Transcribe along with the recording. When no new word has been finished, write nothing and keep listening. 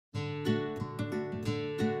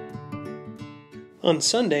On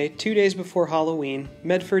Sunday, 2 days before Halloween,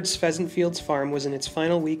 Medford's Pheasant Fields Farm was in its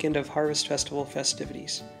final weekend of Harvest Festival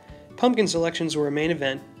festivities. Pumpkin selections were a main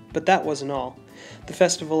event, but that wasn't all. The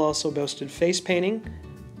festival also boasted face painting,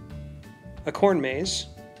 a corn maze,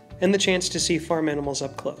 and the chance to see farm animals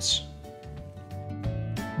up close.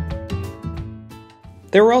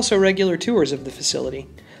 There were also regular tours of the facility,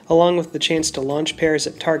 along with the chance to launch pairs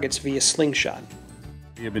at targets via slingshot.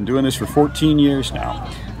 We have been doing this for 14 years now,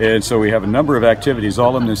 and so we have a number of activities,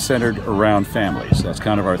 all of them centered around families. That's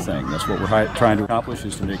kind of our thing. That's what we're trying to accomplish,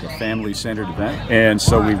 is to make a family-centered event. And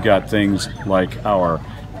so we've got things like our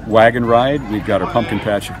wagon ride, we've got our pumpkin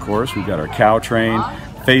patch, of course, we've got our cow train,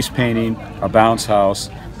 face painting, a bounce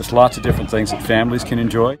house. There's lots of different things that families can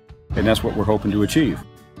enjoy, and that's what we're hoping to achieve.